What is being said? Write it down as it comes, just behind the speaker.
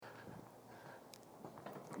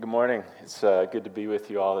Good morning. It's good to be with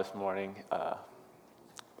you all this morning.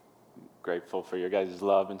 Grateful for your guys'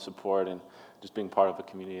 love and support and just being part of a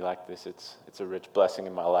community like this. It's a rich blessing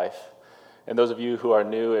in my life. And those of you who are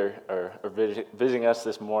new or visiting us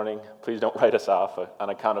this morning, please don't write us off on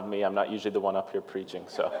account of me. I'm not usually the one up here preaching,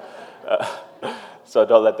 so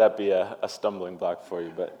don't let that be a stumbling block for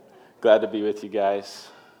you. But glad to be with you guys.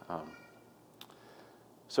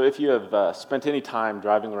 So if you have spent any time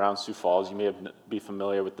driving around Sioux Falls, you may be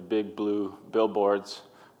familiar with the big blue billboards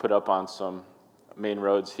put up on some main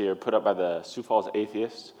roads here, put up by the Sioux Falls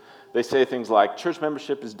Atheists. They say things like, church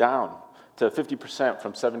membership is down to 50%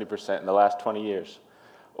 from 70% in the last 20 years.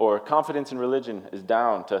 Or confidence in religion is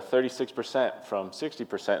down to 36% from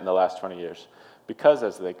 60% in the last 20 years. Because,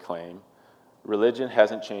 as they claim, religion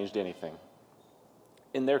hasn't changed anything.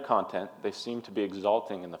 In their content, they seem to be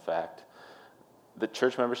exalting in the fact that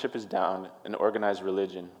church membership is down and organized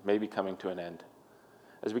religion may be coming to an end.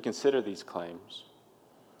 As we consider these claims,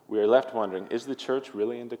 we are left wondering, is the church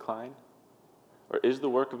really in decline? Or is the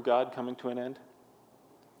work of God coming to an end?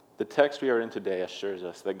 The text we are in today assures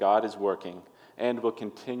us that God is working and will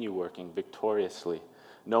continue working victoriously,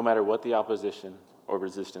 no matter what the opposition or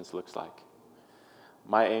resistance looks like.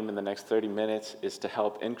 My aim in the next 30 minutes is to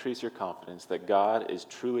help increase your confidence that God is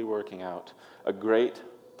truly working out a great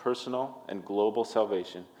personal and global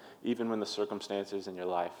salvation, even when the circumstances in your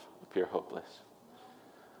life appear hopeless.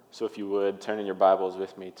 So if you would, turn in your Bibles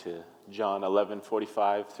with me to John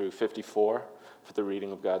 11:45 through 54 for the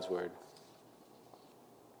reading of God's Word.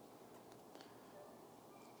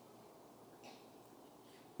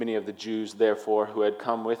 Many of the Jews, therefore, who had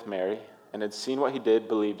come with Mary and had seen what he did,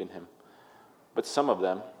 believed in him. But some of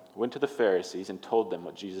them went to the Pharisees and told them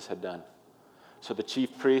what Jesus had done. So the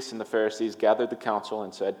chief priests and the Pharisees gathered the council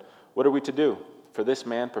and said, "What are we to do? For this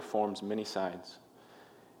man performs many signs.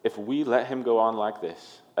 If we let him go on like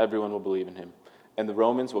this, everyone will believe in him, and the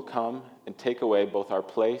Romans will come and take away both our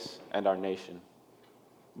place and our nation."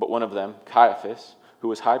 But one of them, Caiaphas, who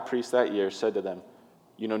was high priest that year, said to them,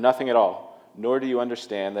 "You know nothing at all, nor do you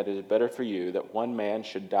understand that it is better for you that one man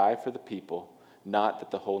should die for the people, not that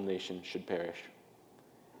the whole nation should perish."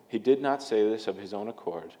 He did not say this of his own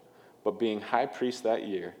accord, but being high priest that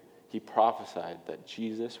year, he prophesied that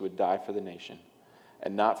Jesus would die for the nation,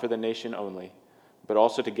 and not for the nation only, but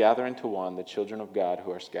also to gather into one the children of God who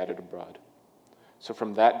are scattered abroad. So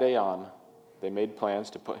from that day on, they made plans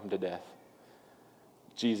to put him to death.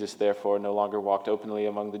 Jesus, therefore, no longer walked openly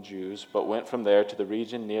among the Jews, but went from there to the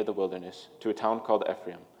region near the wilderness, to a town called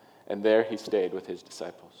Ephraim, and there he stayed with his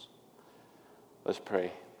disciples. Let's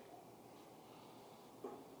pray.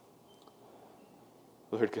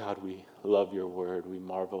 Lord God, we love your word. We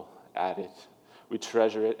marvel at it. We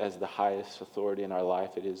treasure it as the highest authority in our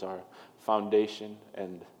life. It is our foundation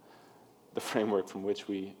and the framework from which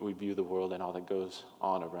we view the world and all that goes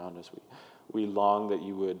on around us. We long that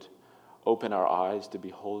you would open our eyes to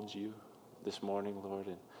behold you this morning, Lord,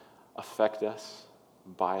 and affect us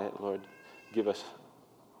by it, Lord. Give us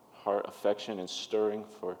heart affection and stirring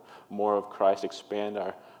for more of Christ. Expand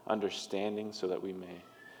our understanding so that we may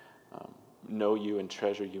know you and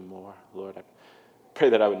treasure you more. Lord, I pray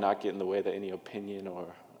that I would not get in the way that any opinion or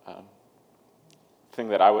thing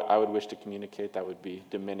that I would wish to communicate that would be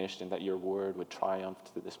diminished, and that your word would triumph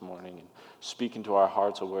this morning and speak into our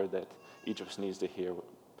hearts a word that each of us needs to hear.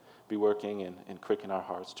 Be working and quicken our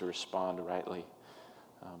hearts to respond rightly.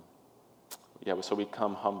 So we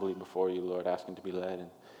come humbly before you, Lord, asking to be led and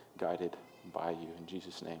guided by you. In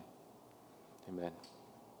Jesus' name, amen.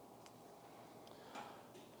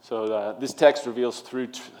 So this text reveals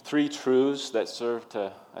three truths that serve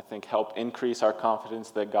to, I think, help increase our confidence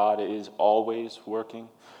that God is always working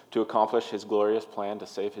to accomplish his glorious plan to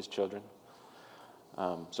save his children.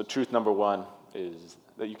 So truth number one is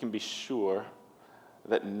that you can be sure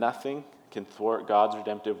that nothing can thwart God's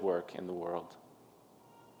redemptive work in the world.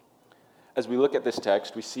 As we look at this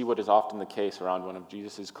text, we see what is often the case around one of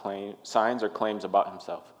Jesus' signs or claims about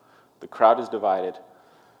himself. The crowd is divided.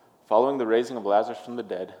 Following the raising of Lazarus from the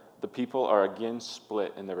dead, the people are again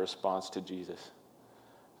split in their response to Jesus.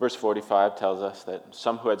 Verse 45 tells us that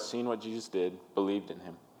some who had seen what Jesus did believed in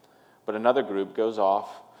him, but another group goes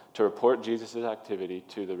off to report Jesus' activity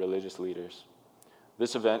to the religious leaders.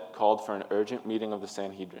 This event called for an urgent meeting of the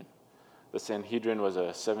Sanhedrin. The Sanhedrin was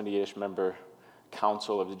a 70-ish member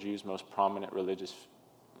council of the Jews' most prominent religious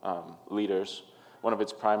leaders. One of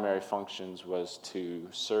its primary functions was to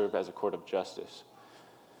serve as a court of justice.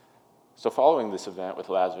 So following this event with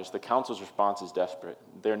Lazarus, the council's response is desperate.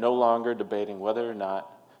 They're no longer debating whether or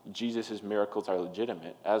not Jesus' miracles are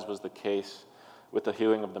legitimate, as was the case with the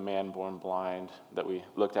healing of the man born blind that we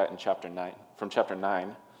looked at in chapter 9.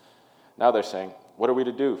 Now they're saying, what are we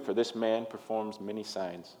to do? For this man performs many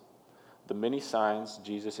signs. The many signs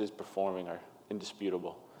Jesus is performing are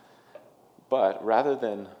indisputable. But rather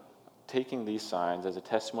than taking these signs as a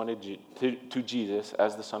testimony to Jesus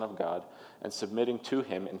as the Son of God and submitting to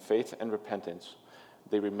him in faith and repentance,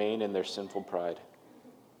 they remain in their sinful pride,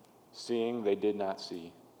 seeing they did not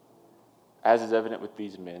see. As is evident with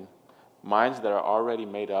these men, minds that are already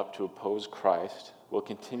made up to oppose Christ will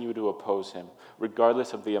continue to oppose him,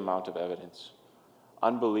 regardless of the amount of evidence.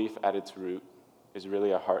 Unbelief at its root is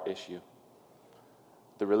really a heart issue.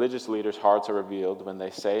 The religious leaders' hearts are revealed when they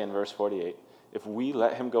say in verse 48, if we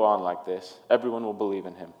let him go on like this, everyone will believe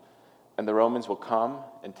in him, and the Romans will come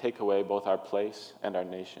and take away both our place and our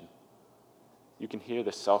nation. You can hear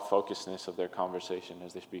the self-focusedness of their conversation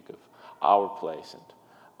as they speak of our place and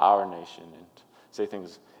our nation and say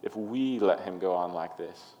things, if we let him go on like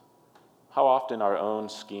this. How often our own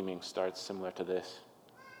scheming starts similar to this?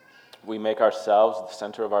 We make ourselves the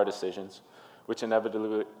center of our decisions, which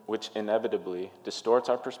inevitably distorts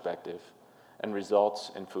our perspective and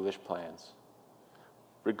results in foolish plans,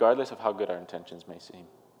 regardless of how good our intentions may seem.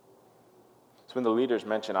 So when the leaders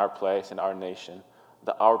mention our place and our nation,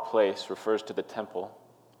 the our place refers to the temple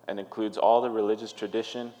and includes all the religious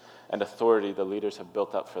tradition and authority the leaders have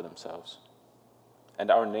built up for themselves. And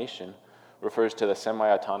our nation refers to the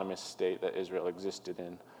semi-autonomous state that Israel existed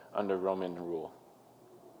in under Roman rule.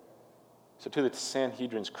 So to the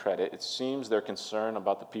Sanhedrin's credit, it seems their concern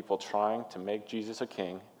about the people trying to make Jesus a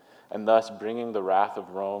king and thus bringing the wrath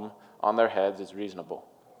of Rome on their heads is reasonable.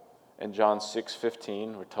 In John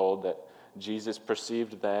 6:15, we're told that Jesus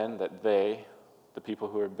perceived then that they, the people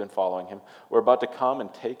who had been following him, were about to come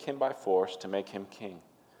and take him by force to make him king.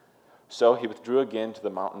 So he withdrew again to the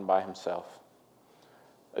mountain by himself.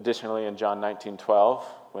 Additionally, in John 19:12,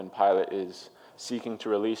 when Pilate is seeking to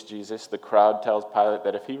release Jesus, the crowd tells Pilate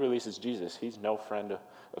that if he releases Jesus, he's no friend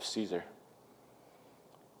of Caesar,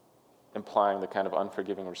 implying the kind of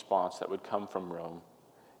unforgiving response that would come from Rome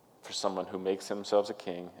for someone who makes themselves a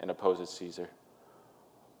king and opposes Caesar.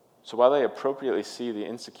 So while they appropriately see the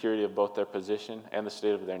insecurity of both their position and the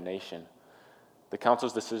state of their nation, the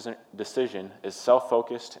council's decision is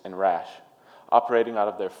self-focused and rash, operating out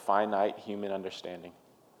of their finite human understanding.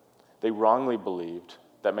 They wrongly believed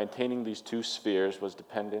that maintaining these two spheres was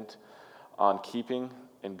dependent on keeping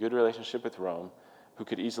in good relationship with Rome, who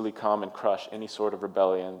could easily come and crush any sort of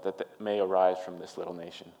rebellion that may arise from this little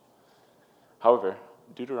nation. However,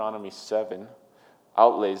 Deuteronomy 7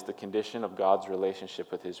 outlays the condition of God's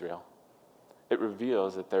relationship with Israel. It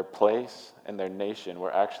reveals that their place and their nation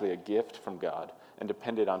were actually a gift from God and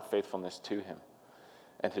depended on faithfulness to him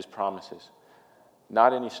and his promises,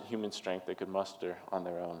 not any human strength they could muster on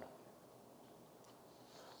their own.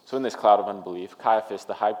 So in this cloud of unbelief, Caiaphas,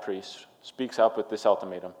 the high priest, speaks up with this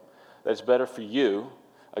ultimatum, that it's better for you,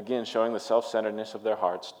 again showing the self-centeredness of their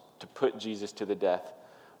hearts, to put Jesus to the death,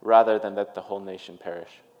 rather than let the whole nation perish.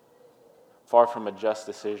 Far from a just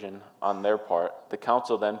decision on their part, the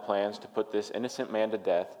council then plans to put this innocent man to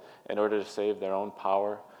death in order to save their own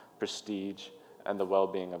power, prestige, and the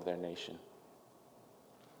well-being of their nation.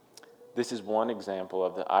 This is one example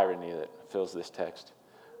of the irony that fills this text.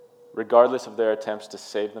 Regardless of their attempts to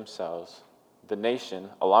save themselves, the nation,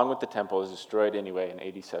 along with the temple, is destroyed anyway in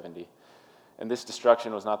AD 70. And this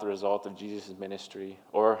destruction was not the result of Jesus' ministry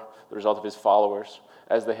or the result of his followers,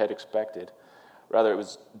 as they had expected. Rather, it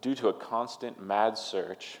was due to a constant, mad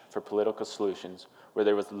search for political solutions where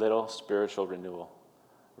there was little spiritual renewal.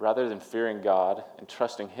 Rather than fearing God and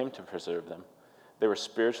trusting him to preserve them, they were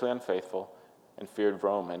spiritually unfaithful and feared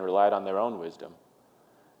Rome and relied on their own wisdom.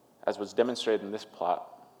 As was demonstrated in this plot,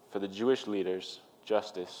 for the Jewish leaders,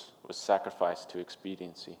 justice was sacrificed to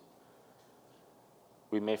expediency.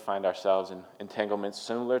 We may find ourselves in entanglements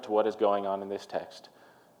similar to what is going on in this text.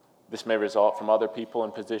 This may result from other people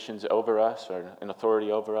in positions over us or in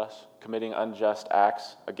authority over us, committing unjust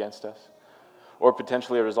acts against us, or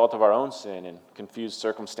potentially a result of our own sin and confused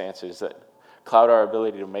circumstances that cloud our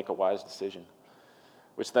ability to make a wise decision,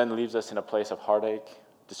 which then leaves us in a place of heartache,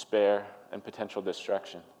 despair, and potential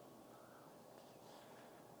destruction.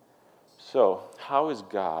 So, how is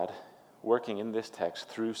God working in this text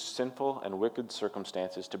through sinful and wicked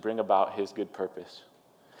circumstances to bring about his good purpose?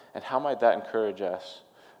 And how might that encourage us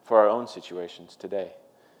for our own situations today?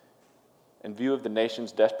 In view of the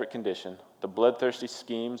nation's desperate condition, the bloodthirsty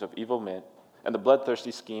schemes of evil men,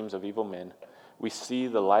 we see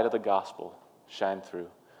the light of the gospel shine through.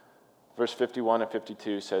 Verse 51 and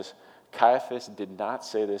 52 says, Caiaphas did not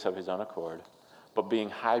say this of his own accord, but being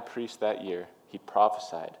high priest that year, he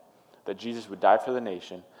prophesied that Jesus would die for the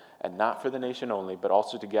nation and not for the nation only, but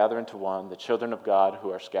also to gather into one the children of God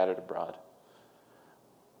who are scattered abroad.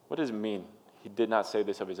 What does it mean? He did not say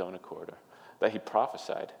this of his own accord, or that he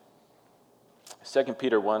prophesied. 2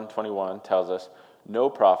 Peter 1:21 tells us, "No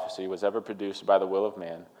prophecy was ever produced by the will of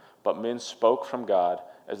man, but men spoke from God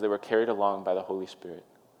as they were carried along by the Holy Spirit."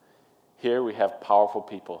 Here we have powerful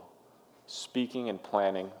people speaking and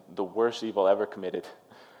planning the worst evil ever committed,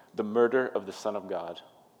 the murder of the Son of God,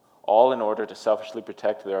 all in order to selfishly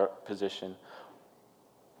protect their position.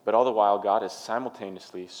 But all the while, God is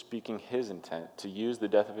simultaneously speaking his intent to use the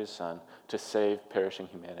death of his Son to save perishing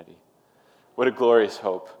humanity. What a glorious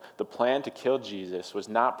hope. The plan to kill Jesus was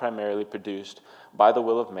not primarily produced by the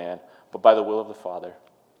will of man, but by the will of the Father.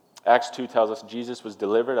 Acts 2 tells us Jesus was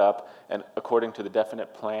delivered up and according to the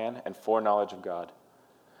definite plan and foreknowledge of God.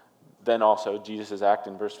 Then also, Jesus' act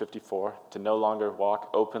in verse 54, to no longer walk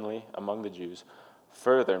openly among the Jews,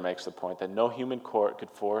 further makes the point that no human court could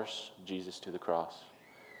force Jesus to the cross.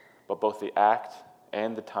 But both the act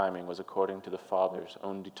and the timing was according to the Father's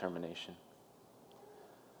own determination.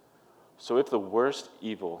 So if the worst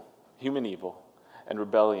evil, human evil, and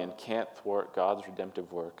rebellion can't thwart God's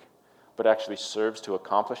redemptive work, but actually serves to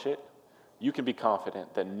accomplish it, you can be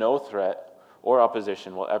confident that no threat or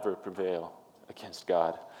opposition will ever prevail against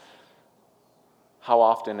God. How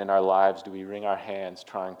often in our lives do we wring our hands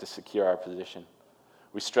trying to secure our position?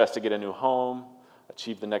 We stress to get a new home,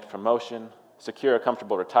 achieve the next promotion, secure a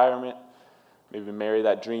comfortable retirement, maybe marry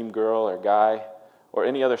that dream girl or guy, or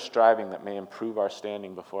any other striving that may improve our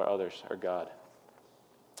standing before others or God.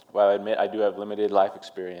 While I admit I do have limited life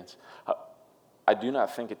experience, I do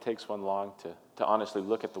not think it takes one long to honestly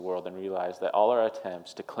look at the world and realize that all our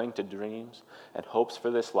attempts to cling to dreams and hopes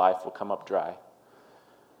for this life will come up dry.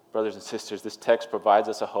 Brothers and sisters, this text provides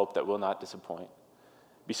us a hope that will not disappoint.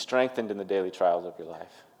 Be strengthened in the daily trials of your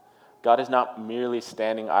life. God is not merely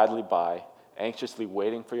standing idly by, anxiously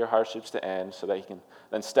waiting for your hardships to end so that he can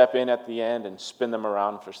then step in at the end and spin them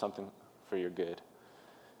around for something for your good.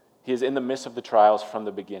 He is in the midst of the trials from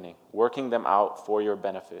the beginning, working them out for your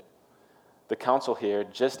benefit. The council here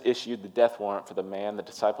just issued the death warrant for the man the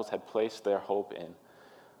disciples had placed their hope in.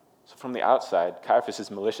 So from the outside,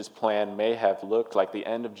 Caiaphas' malicious plan may have looked like the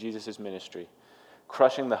end of Jesus' ministry,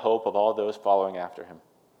 crushing the hope of all those following after him.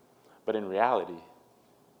 But in reality,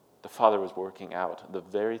 the Father was working out the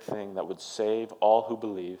very thing that would save all who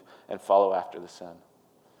believe and follow after the Son.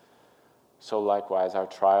 So likewise, our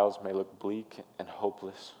trials may look bleak and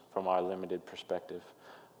hopeless from our limited perspective,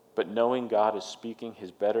 but knowing God is speaking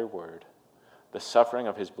his better word, the suffering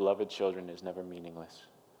of his beloved children is never meaningless.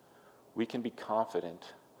 We can be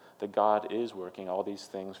confident that God is working all these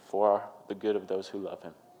things for the good of those who love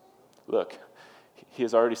him. Look, he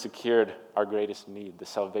has already secured our greatest need, the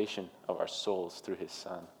salvation of our souls through his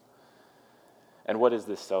Son. And what is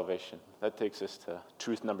this salvation? That takes us to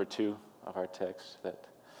truth number 2 of our text, that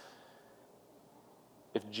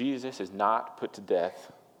if Jesus is not put to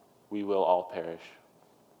death, we will all perish.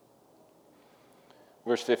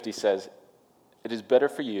 Verse 50 says, "It is better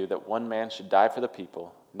for you that one man should die for the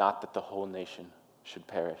people, not that the whole nation should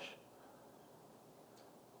perish."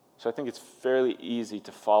 So I think it's fairly easy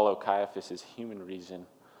to follow Caiaphas' human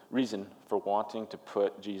reason for wanting to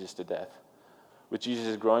put Jesus to death. With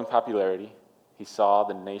Jesus' growing popularity, he saw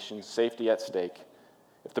the nation's safety at stake.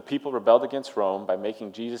 If the people rebelled against Rome by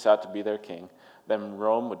making Jesus out to be their king, then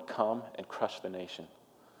Rome would come and crush the nation.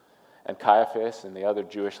 And Caiaphas and the other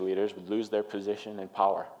Jewish leaders would lose their position and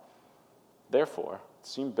power. Therefore, it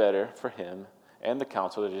seemed better for him and the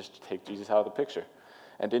council to just take Jesus out of the picture,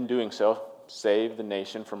 and in doing so, save the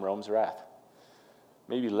nation from Rome's wrath.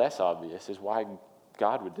 Maybe less obvious is why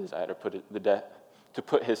God would desire to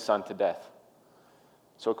put his Son to death.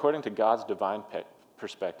 So according to God's divine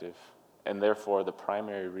perspective, and therefore the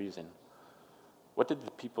primary reason, what did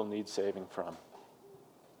the people need saving from?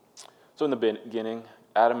 So in the beginning,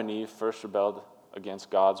 Adam and Eve first rebelled against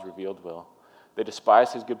God's revealed will. They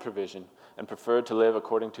despised his good provision and preferred to live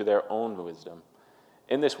according to their own wisdom.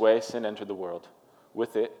 In this way, sin entered the world.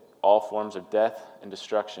 With it, all forms of death and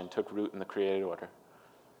destruction took root in the created order.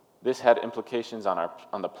 This had implications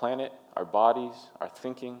on the planet, our bodies, our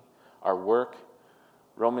thinking, our work.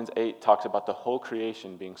 Romans 8 talks about the whole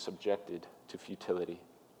creation being subjected to futility.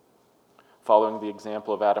 Following the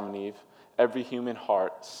example of Adam and Eve, every human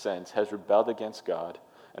heart since has rebelled against God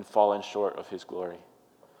and fallen short of his glory.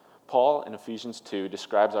 Paul in Ephesians 2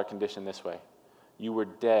 describes our condition this way: "You were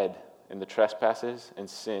dead in the trespasses and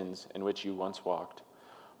sins in which you once walked,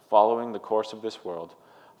 following the course of this world,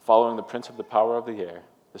 following the prince of the power of the air,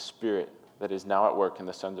 the spirit that is now at work in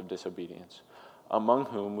the sons of disobedience, among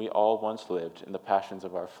whom we all once lived in the passions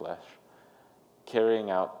of our flesh, carrying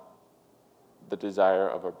out the desire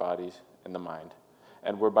of our bodies and the mind,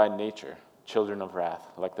 and we're by nature children of wrath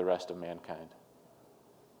like the rest of mankind.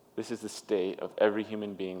 This is the state of every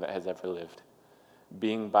human being that has ever lived,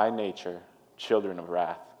 being by nature children of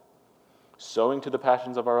wrath, sowing to the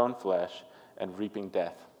passions of our own flesh and reaping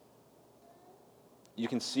death. You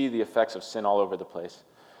can see the effects of sin all over the place.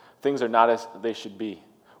 Things are not as they should be.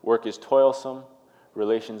 Work is toilsome,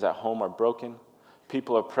 relations at home are broken,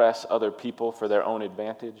 people oppress other people for their own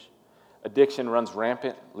advantage, addiction runs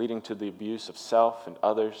rampant, leading to the abuse of self and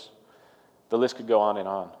others. The list could go on and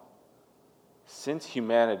on. Since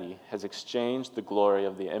humanity has exchanged the glory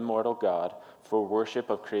of the immortal God for worship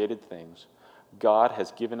of created things, God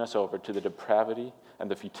has given us over to the depravity and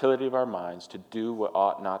the futility of our minds to do what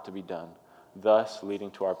ought not to be done, thus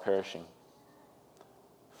leading to our perishing.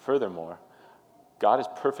 Furthermore, God is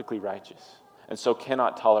perfectly righteous, and so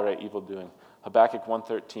cannot tolerate evil doing. Habakkuk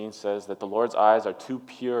 1:13 says that the Lord's eyes are too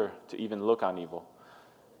pure to even look on evil.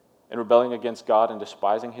 In rebelling against God and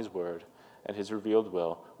despising his word and his revealed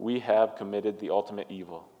will, we have committed the ultimate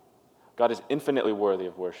evil. God is infinitely worthy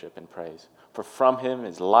of worship and praise, for from him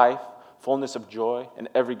is life, fullness of joy, and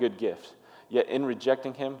every good gift. Yet in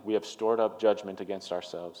rejecting him, we have stored up judgment against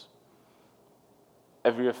ourselves.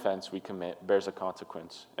 Every offense we commit bears a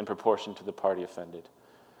consequence in proportion to the party offended.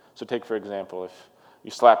 So take, for example, if you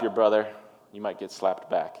slap your brother, you might get slapped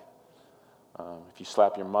back. If you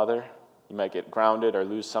slap your mother, you might get grounded or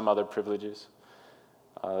lose some other privileges.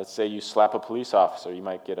 Let's say you slap a police officer, you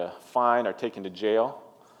might get a fine or taken to jail.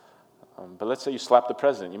 But let's say you slap the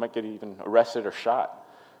president, you might get even arrested or shot.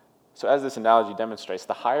 So as this analogy demonstrates,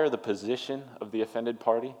 the higher the position of the offended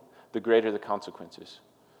party, the greater the consequences.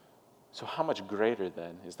 So how much greater,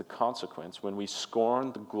 then, is the consequence when we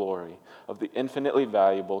scorn the glory of the infinitely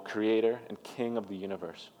valuable Creator and King of the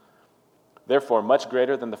universe? Therefore, much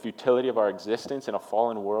greater than the futility of our existence in a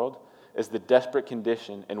fallen world is the desperate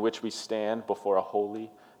condition in which we stand before a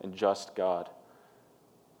holy and just God.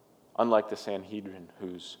 Unlike the Sanhedrin,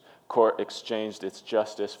 whose court exchanged its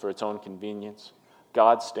justice for its own convenience,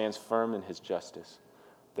 God stands firm in his justice.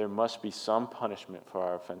 There must be some punishment for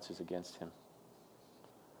our offenses against him.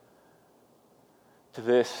 To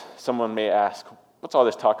this, someone may ask, what's all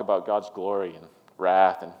this talk about God's glory and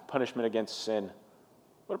wrath and punishment against sin?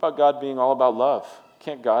 What about God being all about love?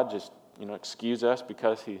 Can't God just, excuse us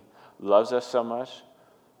because he loves us so much?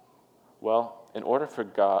 Well, in order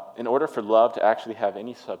for love to actually have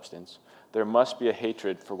any substance, there must be a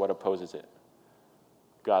hatred for what opposes it.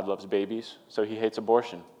 God loves babies, so he hates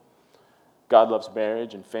abortion. God loves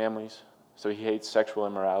marriage and families, so he hates sexual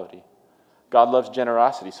immorality. God loves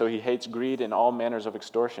generosity, so he hates greed and all manners of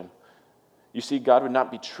extortion. You see, God would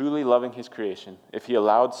not be truly loving his creation if he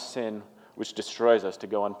allowed sin which destroys us to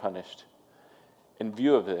go unpunished. In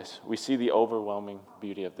view of this, we see the overwhelming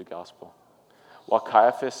beauty of the gospel. While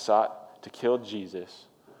Caiaphas sought to kill Jesus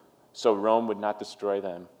so Rome would not destroy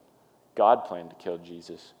them, God planned to kill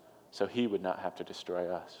Jesus so he would not have to destroy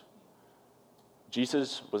us.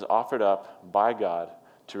 Jesus was offered up by God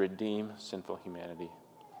to redeem sinful humanity.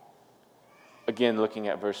 Again, looking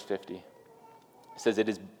at verse 50, it says, "It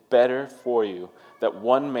is better for you that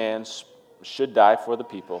one man should die for the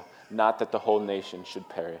people, not that the whole nation should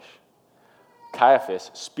perish."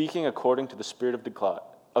 Caiaphas, speaking according to the Spirit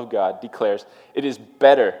of God, declares, "It is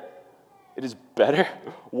better." It is better?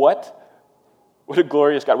 What? What a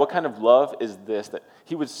glorious God. What kind of love is this, that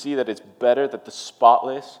he would see that it's better that the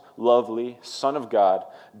spotless, lovely Son of God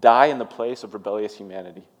die in the place of rebellious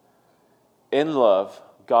humanity? In love,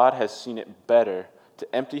 God has seen it better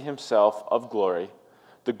to empty himself of glory,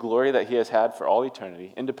 the glory that he has had for all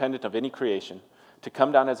eternity, independent of any creation, to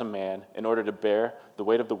come down as a man in order to bear the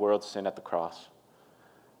weight of the world's sin at the cross.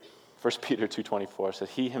 1 Peter 2:24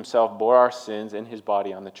 says, "He himself bore our sins in his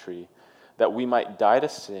body on the tree, that we might die to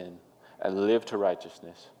sin and live to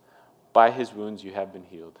righteousness. By his wounds you have been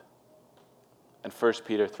healed." And 1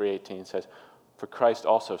 Peter 3:18 says, "For Christ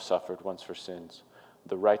also suffered once for sins,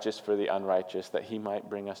 the righteous for the unrighteous, that he might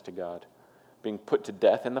bring us to God, being put to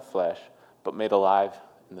death in the flesh, but made alive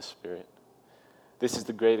in the Spirit." This is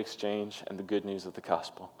the great exchange and the good news of the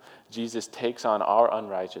gospel. Jesus takes on our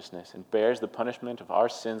unrighteousness and bears the punishment of our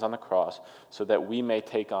sins on the cross so that we may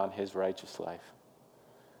take on his righteous life.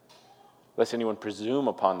 Lest anyone presume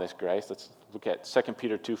upon this grace, let's look at 2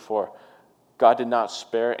 Peter 2:4. "God did not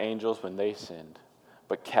spare angels when they sinned,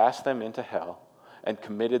 but cast them into hell and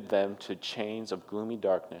committed them to chains of gloomy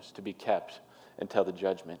darkness to be kept until the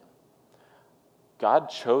judgment." God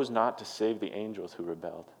chose not to save the angels who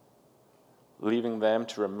rebelled, leaving them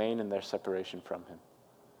to remain in their separation from him.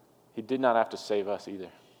 He did not have to save us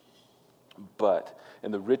either. But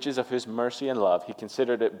in the riches of his mercy and love, he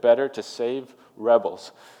considered it better to save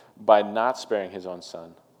rebels by not sparing his own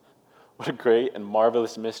son. What a great and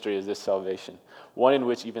marvelous mystery is this salvation, one in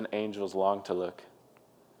which even angels long to look.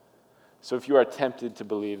 So if you are tempted to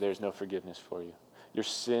believe there's no forgiveness for you, your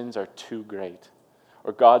sins are too great,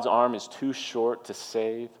 or God's arm is too short to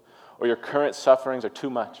save, or your current sufferings are too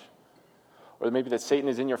much, or maybe that Satan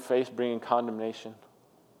is in your face bringing condemnation,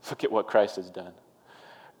 look at what Christ has done.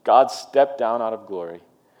 God stepped down out of glory,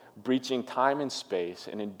 breaching time and space,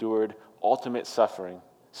 and endured ultimate suffering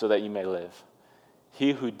so that you may live.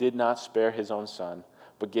 He who did not spare his own son,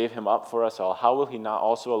 but gave him up for us all, how will he not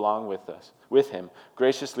also along with him,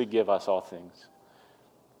 graciously give us all things?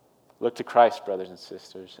 Look to Christ, brothers and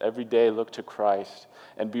sisters. Every day look to Christ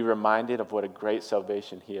and be reminded of what a great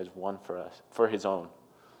salvation he has won for us, for his own.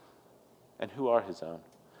 And who are his own?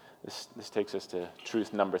 This takes us to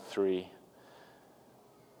truth number 3.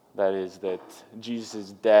 That is that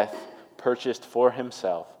Jesus' death purchased for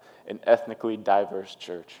himself an ethnically diverse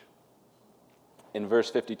church. In verse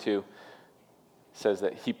 52, it says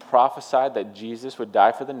that he prophesied that Jesus would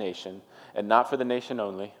die for the nation, and not for the nation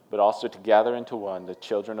only, but also to gather into one the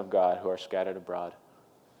children of God who are scattered abroad.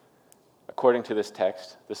 According to this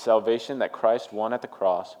text, the salvation that Christ won at the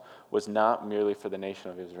cross was not merely for the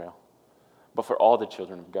nation of Israel, but for all the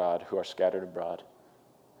children of God who are scattered abroad.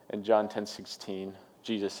 In John 10:16,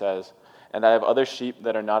 Jesus says, "And I have other sheep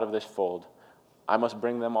that are not of this fold. I must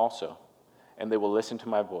bring them also, and they will listen to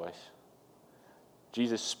my voice."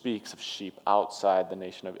 Jesus speaks of sheep outside the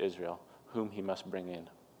nation of Israel, whom he must bring in.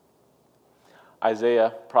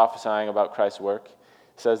 Isaiah, prophesying about Christ's work,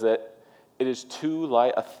 says that it is too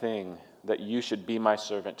light a thing that you should be my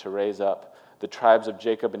servant to raise up the tribes of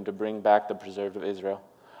Jacob and to bring back the preserved of Israel.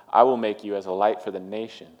 I will make you as a light for the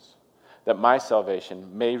nations, that my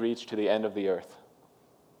salvation may reach to the end of the earth.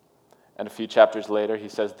 And a few chapters later, he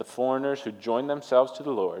says, the foreigners who join themselves to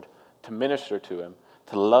the Lord to minister to him,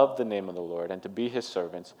 to love the name of the Lord, and to be his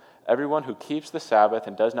servants, everyone who keeps the Sabbath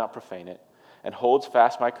and does not profane it, and holds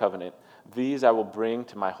fast my covenant, these I will bring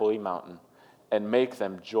to my holy mountain, and make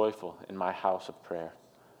them joyful in my house of prayer.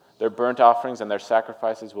 Their burnt offerings and their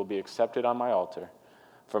sacrifices will be accepted on my altar,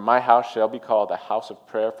 for my house shall be called a house of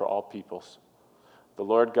prayer for all peoples. The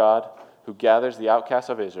Lord God, who gathers the outcasts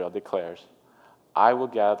of Israel, declares, I will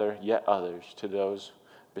gather yet others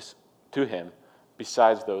to him,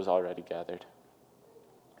 besides those already gathered.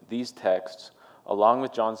 These texts, along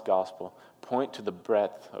with John's gospel, point to the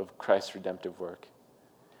breadth of Christ's redemptive work.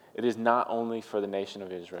 It is not only for the nation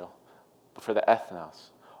of Israel, but for the ethnos,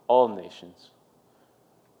 all nations.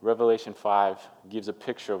 Revelation 5 gives a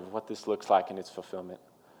picture of what this looks like in its fulfillment.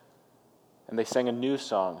 And they sang a new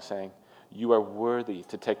song saying, you are worthy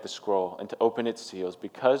to take the scroll and to open its seals,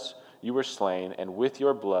 because you were slain, and with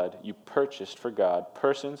your blood you purchased for God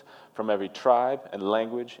persons from every tribe and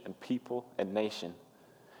language and people and nation.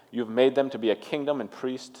 You have made them to be a kingdom and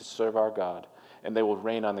priests to serve our God, and they will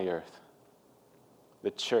reign on the earth.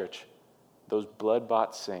 The church, those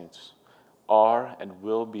blood-bought saints, are and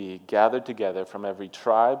will be gathered together from every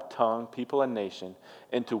tribe, tongue, people, and nation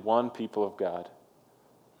into one people of God.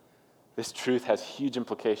 This truth has huge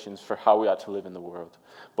implications for how we ought to live in the world,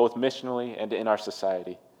 both missionally and in our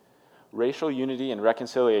society. Racial unity and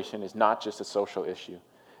reconciliation is not just a social issue.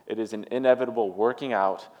 It is an inevitable working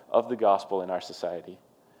out of the gospel in our society.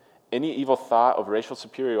 Any evil thought of racial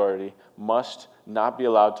superiority must not be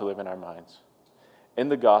allowed to live in our minds. In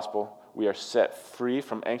the gospel, we are set free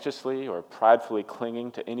from anxiously or pridefully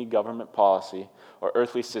clinging to any government policy or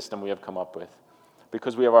earthly system we have come up with,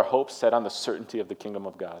 because we have our hopes set on the certainty of the kingdom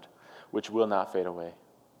of God, which will not fade away.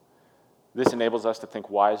 This enables us to think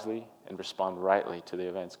wisely and respond rightly to the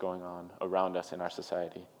events going on around us in our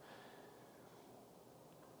society.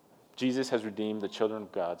 Jesus has redeemed the children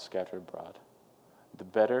of God scattered abroad. The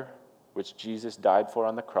better which Jesus died for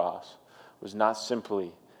on the cross was not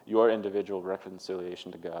simply your individual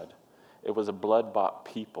reconciliation to God. It was a blood-bought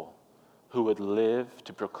people who would live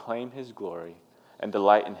to proclaim his glory and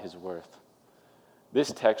delight in his worth.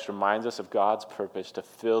 This text reminds us of God's purpose to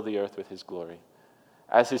fill the earth with his glory.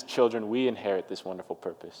 As his children, we inherit this wonderful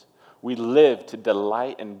purpose. We live to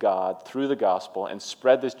delight in God through the gospel and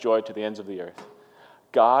spread this joy to the ends of the earth.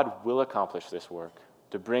 God will accomplish this work,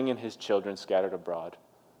 to bring in his children scattered abroad.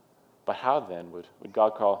 But how then would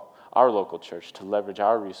God call our local church to leverage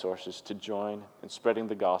our resources to join in spreading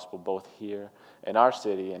the gospel both here in our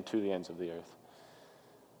city and to the ends of the earth?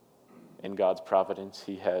 In God's providence,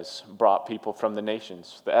 he has brought people from the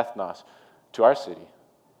nations, the ethnos, to our city.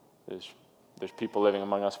 There's people living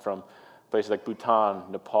among us from places like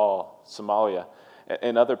Bhutan, Nepal, Somalia,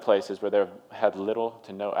 in other places where they've had little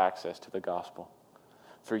to no access to the gospel.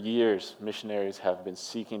 For years, missionaries have been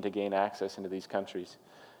seeking to gain access into these countries.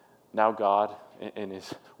 Now God, in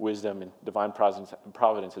his wisdom and divine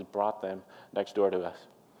providence, has brought them next door to us.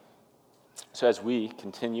 So as we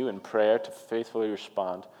continue in prayer to faithfully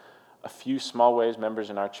respond, a few small ways members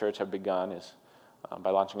in our church have begun is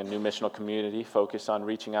by launching a new missional community focused on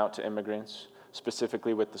reaching out to immigrants,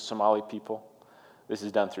 specifically with the Somali people. This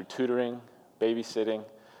is done through tutoring, babysitting,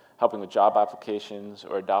 helping with job applications,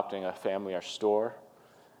 or adopting a family or store.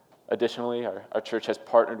 Additionally, our church has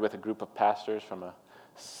partnered with a group of pastors from a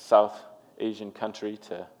South Asian country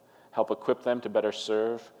to help equip them to better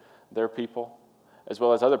serve their people, as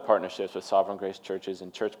well as other partnerships with Sovereign Grace churches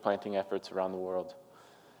and church planting efforts around the world.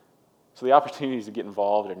 So the opportunities to get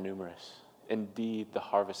involved are numerous. Indeed, the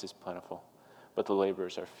harvest is plentiful, but the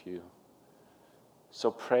laborers are few.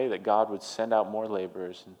 So pray that God would send out more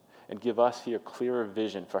laborers and give us here clearer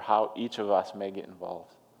vision for how each of us may get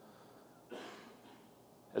involved.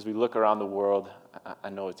 As we look around the world, I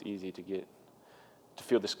know it's easy to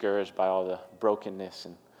feel discouraged by all the brokenness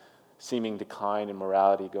and seeming decline in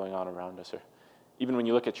morality going on around us. Or even when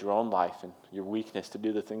you look at your own life and your weakness to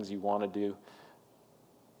do the things you want to do,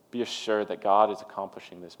 be assured that God is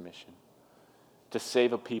accomplishing this mission to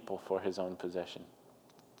save a people for his own possession.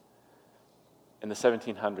 In the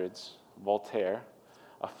 1700s, Voltaire,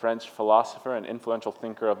 a French philosopher and influential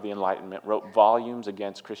thinker of the Enlightenment, wrote volumes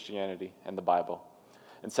against Christianity and the Bible.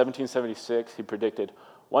 In 1776, he predicted,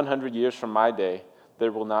 100 years from my day,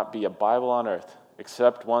 there will not be a Bible on earth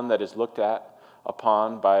except one that is looked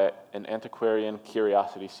upon by an antiquarian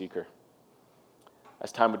curiosity seeker.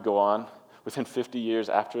 As time would go on, within 50 years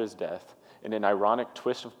after his death, in an ironic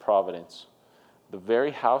twist of providence, the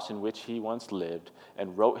very house in which he once lived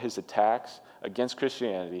and wrote his attacks against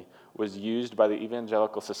Christianity was used by the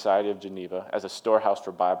Evangelical Society of Geneva as a storehouse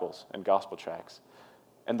for Bibles and gospel tracts.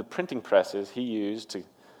 And the printing presses he used to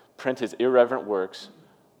print his irreverent works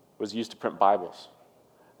was used to print Bibles.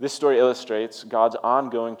 This story illustrates God's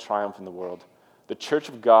ongoing triumph in the world. The Church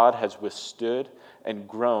of God has withstood and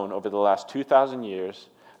grown over the last 2,000 years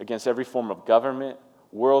against every form of government,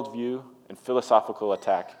 worldview, and philosophical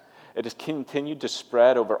attack. It has continued to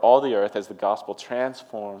spread over all the earth as the gospel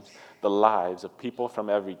transforms the lives of people from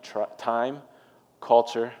every time,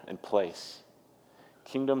 culture, and place.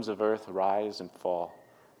 Kingdoms of earth rise and fall,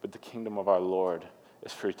 but the kingdom of our Lord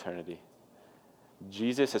is for eternity.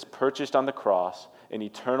 Jesus has purchased on the cross an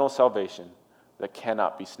eternal salvation that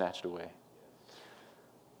cannot be snatched away.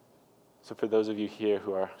 So for those of you here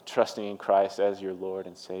who are trusting in Christ as your Lord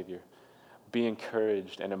and Savior, be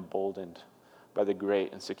encouraged and emboldened by the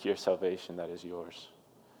great and secure salvation that is yours.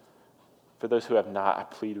 For those who have not, I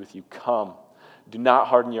plead with you, come. Do not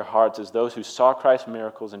harden your hearts as those who saw Christ's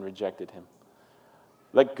miracles and rejected him.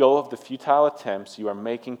 Let go of the futile attempts you are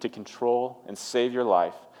making to control and save your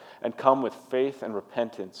life, and come with faith and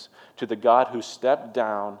repentance to the God who stepped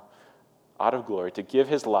down out of glory to give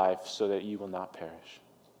his life so that you will not perish.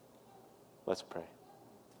 Let's pray.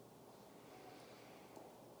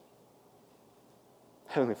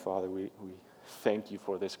 Heavenly Father, we thank you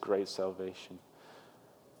for this great salvation.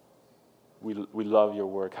 We love your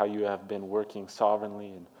work, how you have been working sovereignly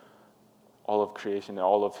in all of creation and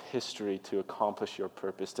all of history to accomplish your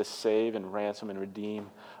purpose, to save and ransom and redeem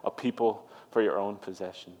a people for your own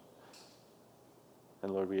possession.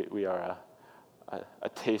 And Lord, we are a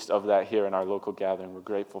taste of that here in our local gathering. We're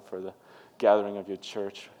grateful for the gathering of your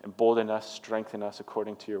church. Embolden us, strengthen us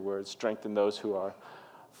according to your word. Strengthen those who are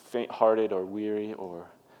faint-hearted or weary or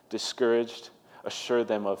discouraged. Assure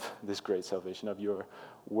them of this great salvation, of your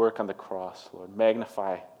work on the cross, Lord.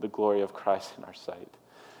 Magnify the glory of Christ in our sight,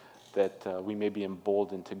 that we may be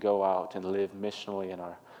emboldened to go out and live missionally in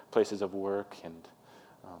our places of work and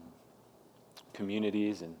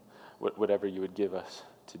communities and whatever you would give us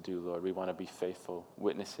to do, Lord. We want to be faithful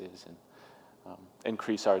witnesses and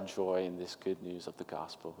increase our joy in this good news of the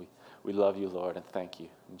gospel. We love you, Lord, and thank you.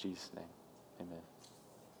 In Jesus' name, amen.